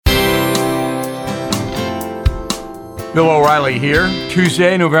Bill O'Reilly here,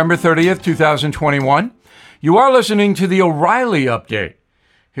 Tuesday, November 30th, 2021. You are listening to the O'Reilly Update.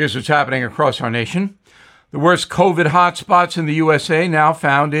 Here's what's happening across our nation. The worst COVID hotspots in the USA now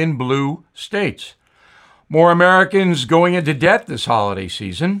found in blue states. More Americans going into debt this holiday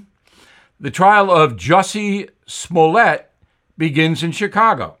season. The trial of Jussie Smollett begins in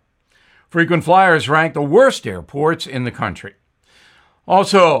Chicago. Frequent flyers rank the worst airports in the country.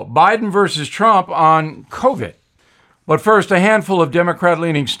 Also, Biden versus Trump on COVID. But first, a handful of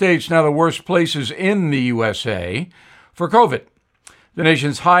Democrat-leaning states now the worst places in the USA for COVID. The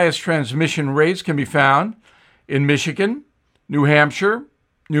nation's highest transmission rates can be found in Michigan, New Hampshire,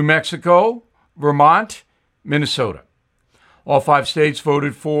 New Mexico, Vermont, Minnesota. All 5 states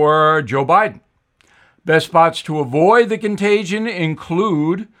voted for Joe Biden. Best spots to avoid the contagion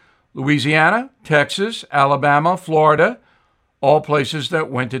include Louisiana, Texas, Alabama, Florida, all places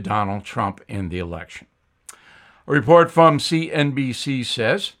that went to Donald Trump in the election. A report from CNBC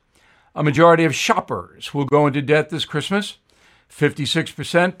says a majority of shoppers will go into debt this Christmas.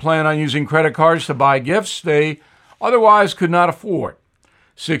 56% plan on using credit cards to buy gifts they otherwise could not afford.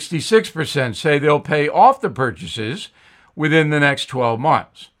 66% say they'll pay off the purchases within the next 12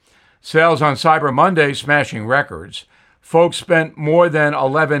 months. Sales on Cyber Monday smashing records. Folks spent more than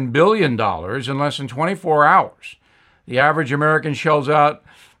 $11 billion in less than 24 hours. The average American shells out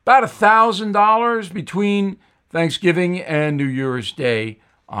about $1,000 between Thanksgiving and New Year's Day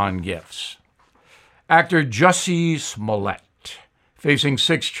on gifts. Actor Jussie Smollett facing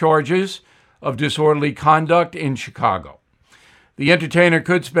 6 charges of disorderly conduct in Chicago. The entertainer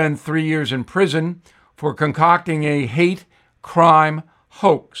could spend 3 years in prison for concocting a hate crime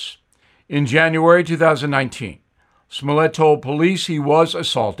hoax. In January 2019, Smollett told police he was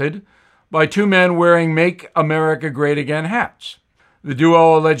assaulted by 2 men wearing Make America Great Again hats. The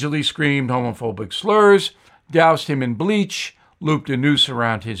duo allegedly screamed homophobic slurs, doused him in bleach, looped a noose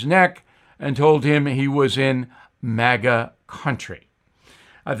around his neck, and told him he was in MAGA country.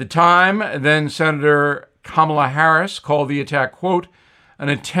 At the time, then Senator Kamala Harris called the attack, quote, an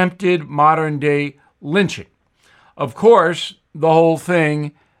attempted modern-day lynching. Of course, the whole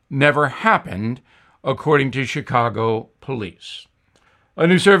thing never happened, according to Chicago police. A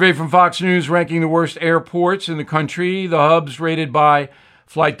new survey from Fox News ranking the worst airports in the country, the hubs rated by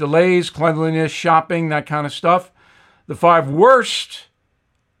flight delays, cleanliness, shopping, that kind of stuff. The 5 worst: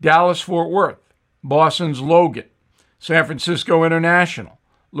 Dallas-Fort Worth, Boston's Logan, San Francisco International,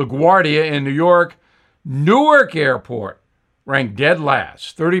 LaGuardia in New York, Newark Airport ranked dead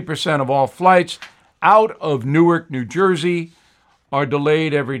last. 30% of all flights out of Newark, New Jersey are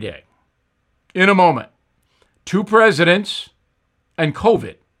delayed every day. In a moment, 2 presidents and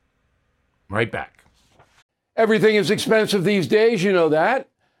COVID. Right back. Everything is expensive these days, you know that.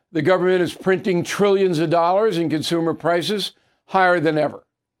 The government is printing trillions of dollars and consumer prices higher than ever.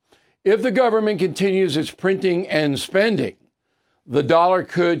 If the government continues its printing and spending, the dollar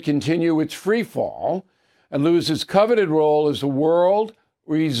could continue its free fall and lose its coveted role as the world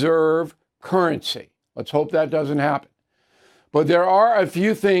reserve currency. Let's hope that doesn't happen. But there are a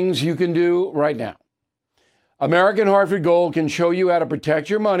few things you can do right now. American Hartford Gold can show you how to protect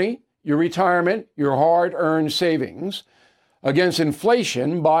your money, your retirement, your hard-earned savings against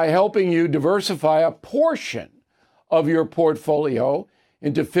inflation by helping you diversify a portion of your portfolio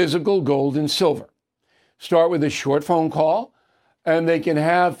into physical gold and silver. Start with a short phone call, and they can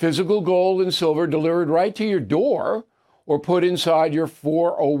have physical gold and silver delivered right to your door or put inside your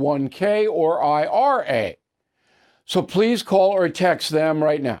 401k or IRA. So please call or text them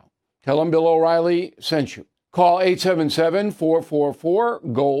right now. Tell them Bill O'Reilly sent you. Call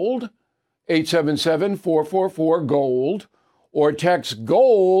 877-444-GOLD, 877-444-GOLD, or text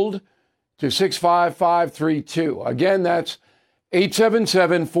GOLD to 65532. Again, that's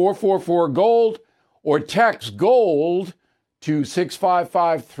 877-444-GOLD, or text GOLD to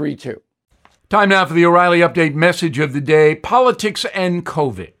 65532. Time now for the O'Reilly Update message of the day, politics and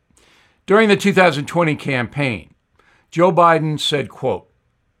COVID. During the 2020 campaign, Joe Biden said, quote,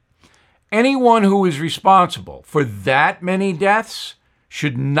 anyone who is responsible for that many deaths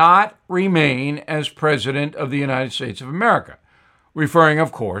should not remain as president of the United States of America, referring,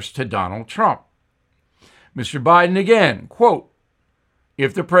 of course, to Donald Trump. Mr. Biden again, quote,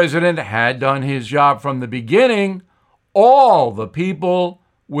 if the president had done his job from the beginning, all the people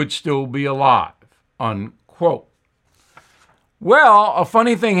would still be alive, unquote. Well, a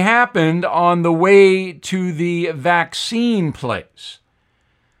funny thing happened on the way to the vaccine place.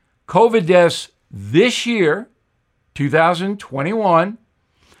 COVID deaths this year, 2021,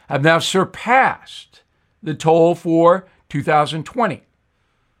 have now surpassed the toll for 2020,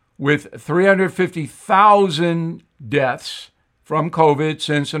 with 350,000 deaths from COVID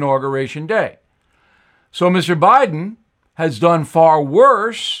since Inauguration Day. So Mr. Biden has done far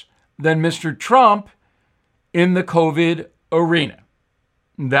worse than Mr. Trump in the COVID arena.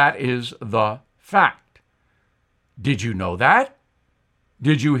 That is the fact. Did you know that?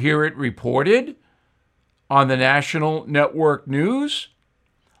 Did you hear it reported on the national network news?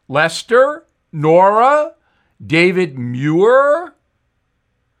 Lester, Nora, David Muir?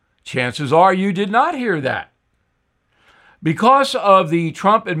 Chances are you did not hear that. Because of the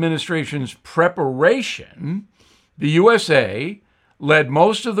Trump administration's preparation, the USA led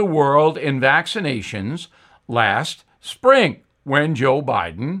most of the world in vaccinations last spring when Joe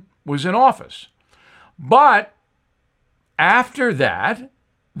Biden was in office. But after that,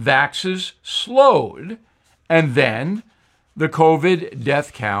 vaxes slowed, and then the COVID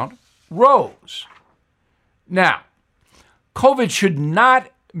death count rose. Now, COVID should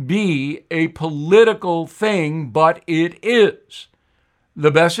not be a political thing, but it is.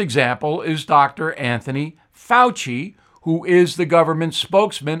 The best example is Dr. Anthony Fauci, who is the government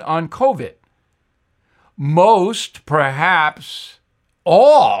spokesman on COVID. Most, perhaps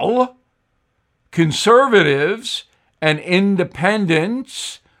all, conservatives and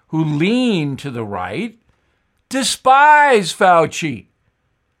independents who lean to the right despise Fauci.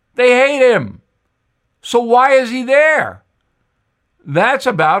 They hate him. So why is he there? That's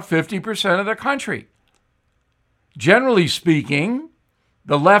about 50% of the country. Generally speaking,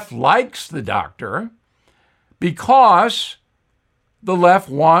 the left likes the doctor because the left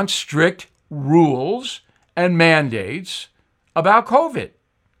wants strict rules and mandates about COVID.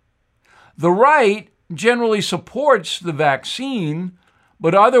 The right generally supports the vaccine,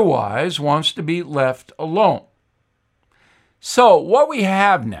 but otherwise wants to be left alone. So what we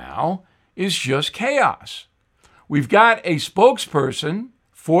have now is just chaos. We've got a spokesperson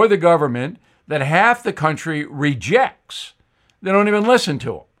for the government that half the country rejects. They don't even listen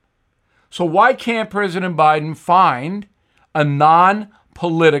to him. So why can't President Biden find a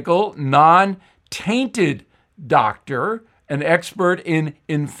non-political, non-tainted doctor, an expert in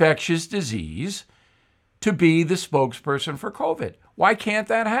infectious disease, to be the spokesperson for COVID? Why can't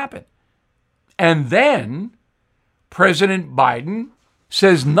that happen? And then President Biden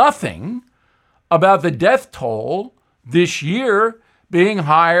says nothing about the death toll this year being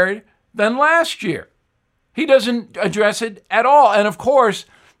higher than last year. He doesn't address it at all. And of course,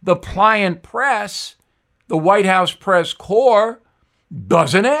 the pliant press, the White House press corps,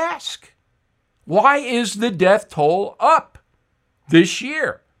 doesn't ask. Why is the death toll up this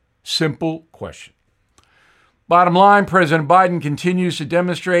year? Simple question. Bottom line, President Biden continues to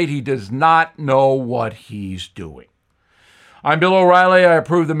demonstrate he does not know what he's doing. I'm Bill O'Reilly. I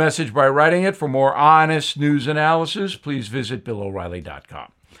approve the message by writing it. For more honest news analysis, please visit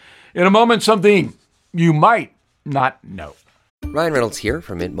BillO'Reilly.com. In a moment, something you might not know. Ryan Reynolds here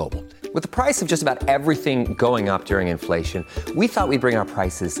from Mint Mobile. With the price of just about everything going up during inflation, we thought we'd bring our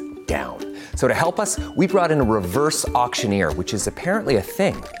prices down. So to help us, we brought in a reverse auctioneer, which is apparently a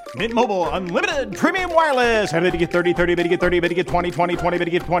thing. Mint Mobile Unlimited Premium Wireless. How to get 30, 30, bit to get 30, bit to get 20, 20, 20, bit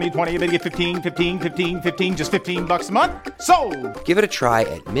to get 20, 20, bit to get 15, 15, 15, 15, just $15 a month? Sold! Give it a try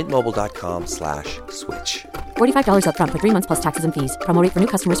at mintmobile.com/switch. $45 up front for 3 months plus taxes and fees. Promo rate for new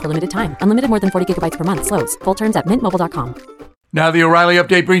customers for limited time. Unlimited more than 40 gigabytes per month. Slows full terms at mintmobile.com. Now the O'Reilly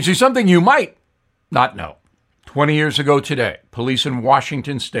Update brings you something you might not know. 20 years ago today, police in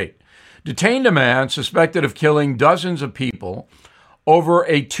Washington state detained a man suspected of killing dozens of people over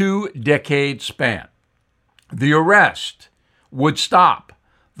a 2-decade span. The arrest would stop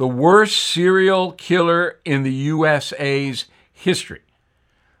the worst serial killer in the USA's history.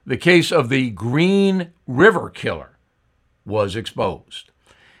 The case of the Green River Killer was exposed.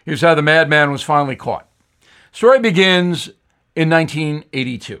 Here's how the madman was finally caught. Story begins in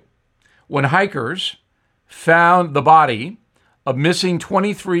 1982, when hikers found the body of missing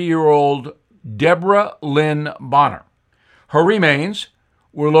 23-year-old Deborah Lynn Bonner. Her remains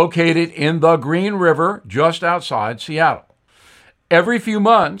were located in the Green River just outside Seattle. Every few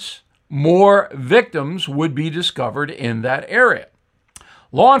months, more victims would be discovered in that area.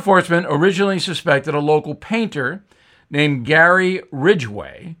 Law enforcement originally suspected a local painter named Gary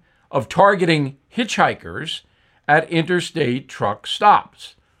Ridgway of targeting hitchhikers at interstate truck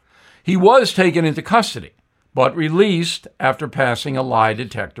stops. He was taken into custody, but released after passing a lie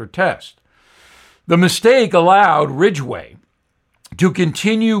detector test. The mistake allowed Ridgway to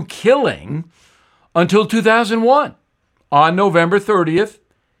continue killing until 2001. On November 30th,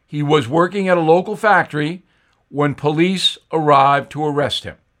 he was working at a local factory when police arrived to arrest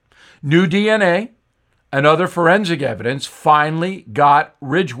him. New DNA and other forensic evidence finally got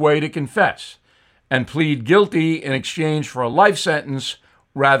Ridgway to confess, and plead guilty in exchange for a life sentence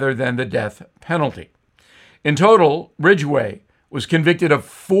rather than the death penalty. In total, Ridgway was convicted of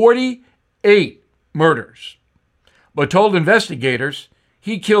 48 murders, but told investigators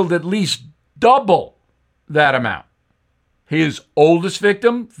he killed at least double that amount. His oldest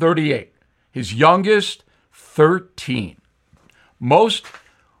victim, 38. His youngest, 13. Most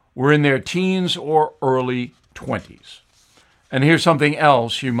were in their teens or early 20s. And here's something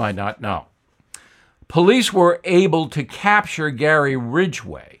else you might not know. Police were able to capture Gary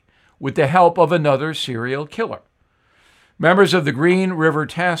Ridgway with the help of another serial killer. Members of the Green River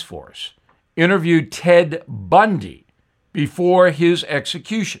Task Force interviewed Ted Bundy before his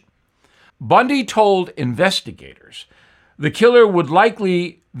execution. Bundy told investigators the killer would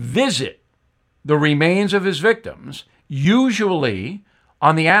likely visit the remains of his victims, usually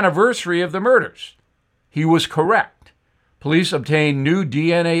on the anniversary of the murders. He was correct. Police obtained new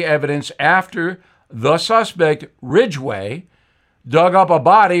DNA evidence after the suspect, Ridgway, dug up a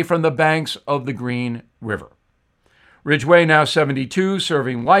body from the banks of the Green River. Ridgway, now 72,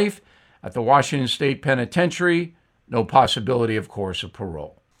 serving life at the Washington State Penitentiary. No possibility, of course, of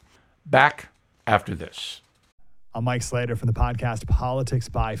parole. Back after this. I'm Mike Slater from the podcast Politics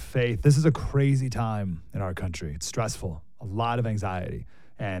by Faith. This is a crazy time in our country. It's stressful, a lot of anxiety,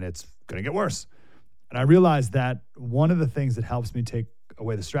 and it's going to get worse. And I realized that one of the things that helps me take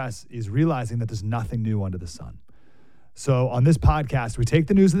away the stress is realizing that there's nothing new under the sun. So on this podcast, we take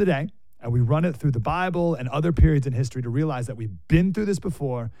the news of the day and we run it through the Bible and other periods in history to realize that we've been through this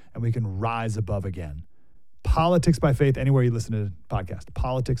before and we can rise above again. Politics by Faith, anywhere you listen to the podcast.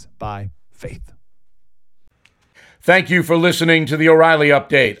 Politics by Faith. Thank you for listening to the O'Reilly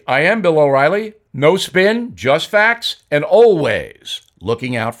Update. I am Bill O'Reilly. No spin, just facts, and always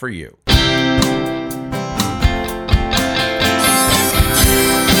looking out for you.